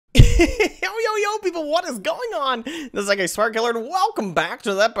Yo, people, what is going on? This is like a Smart Killer, and welcome back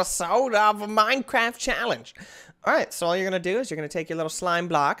to the episode of a Minecraft Challenge. Alright, so all you're going to do is you're going to take your little slime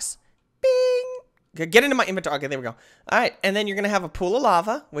blocks. Bing! Get into my inventory. Okay, there we go. Alright, and then you're going to have a pool of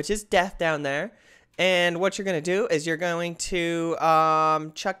lava, which is death down there. And what you're going to do is you're going to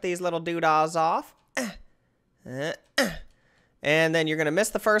chuck these little doodahs off. And then you're going to miss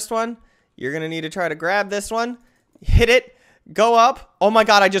the first one. You're going to need to try to grab this one. Hit it. Go up. Oh my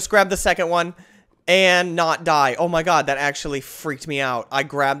god, I just grabbed the second one and not die. Oh my god, that actually freaked me out. I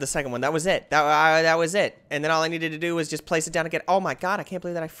grabbed the second one. That was it. That was it. And then all I needed to do was just place it down again. Oh my god, I can't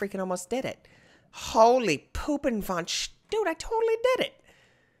believe that I freaking almost did it. Holy poopin' von dude, I totally did it.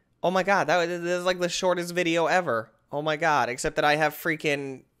 Oh my god, this is like the shortest video ever. Oh my god, except that I have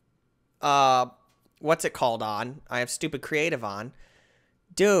freaking what's it called on? I have stupid creative on.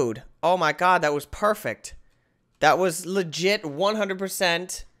 Dude, oh my god, that was perfect. That was legit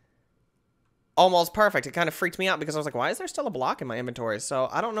 100% almost perfect. It kind of freaked me out because I was like, why is there still a block in my inventory? So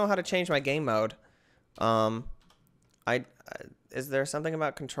I don't know how to change my game mode. Is there something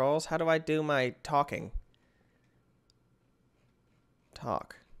about controls? How do I do my talking?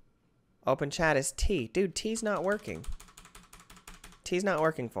 Talk. Open chat is T. Dude, T's not working. T's not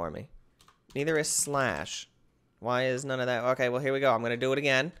working for me. Neither is slash. Why is none of that? Okay, well, here we go. I'm going to do it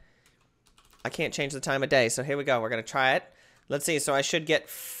again. I can't change the time of day, so here we go. We're going to try it. Let's see. So I should get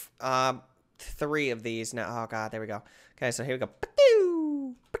 3 of these now. Oh, God. There we go. Okay, so here we go.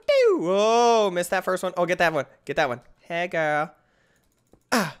 Oh, missed that first one. Oh, get that one. Get that one. Hey, girl.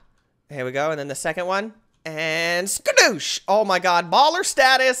 Ah. Here we go. And then the second one. And skadoosh. Oh, my God. Baller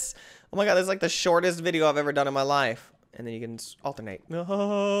status. Oh, my God. This is like the shortest video I've ever done in my life. And then you can alternate.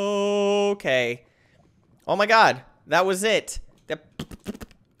 Okay. Oh, my God. That was it.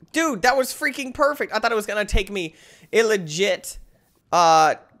 Dude, that was freaking perfect. I thought it was going to take me. It legit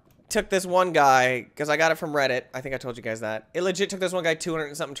took this one guy, because I got it from Reddit. I think I told you guys that. It legit took this one guy 200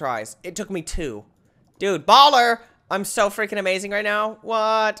 and something tries. It took me 2. Dude, baller. I'm so freaking amazing right now.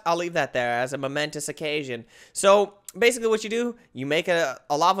 What? I'll leave that there as a momentous occasion. So, basically what you do, you make a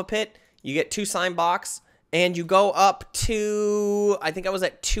lava pit. You get 2 slime blocks. And you go up to, I think I was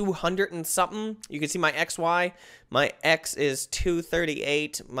at 200 and something. You can see my XY. My X is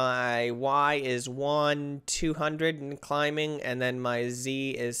 238. My Y is 200 and climbing. And then my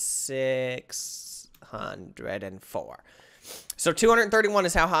Z is 604. So 231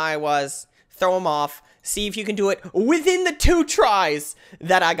 is how high I was. Throw them off. See if you can do it within the 2 tries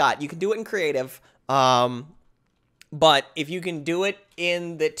that I got. You can do it in creative. But if you can do it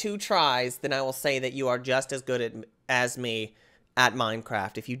in the 2 tries, then I will say that you are just as good as me at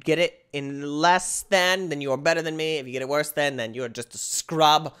Minecraft. If you get it in less than you are better than me. If you get it worse then you are just a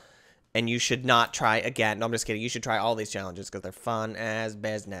scrub. And you should not try again. No, I'm just kidding. You should try all these challenges because they're fun as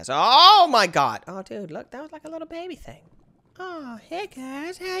business. Oh, my God. Oh, dude, look. That was like a little baby thing. Oh, hey,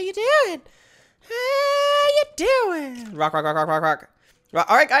 guys. How you doing? How you doing? Rock, rock, rock, rock, rock, rock.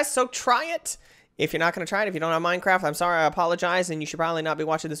 All right, guys, so try it. If you're not going to try it, if you don't have Minecraft, I'm sorry, I apologize, and you should probably not be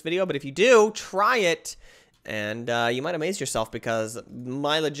watching this video, but if you do, try it, and you might amaze yourself, because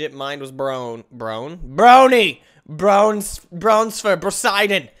my legit mind was brony, Brones for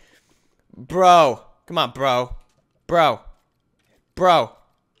Poseidon, bro, come on, bro, no,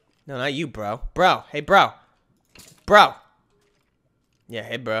 not you, bro, hey, bro, yeah,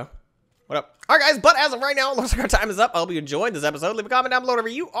 hey, bro. What up? Alright, guys, but as of right now, it looks like our time is up. I hope you enjoyed this episode. Leave a comment down below whatever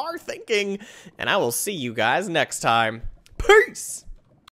you are thinking, and I will see you guys next time. Peace!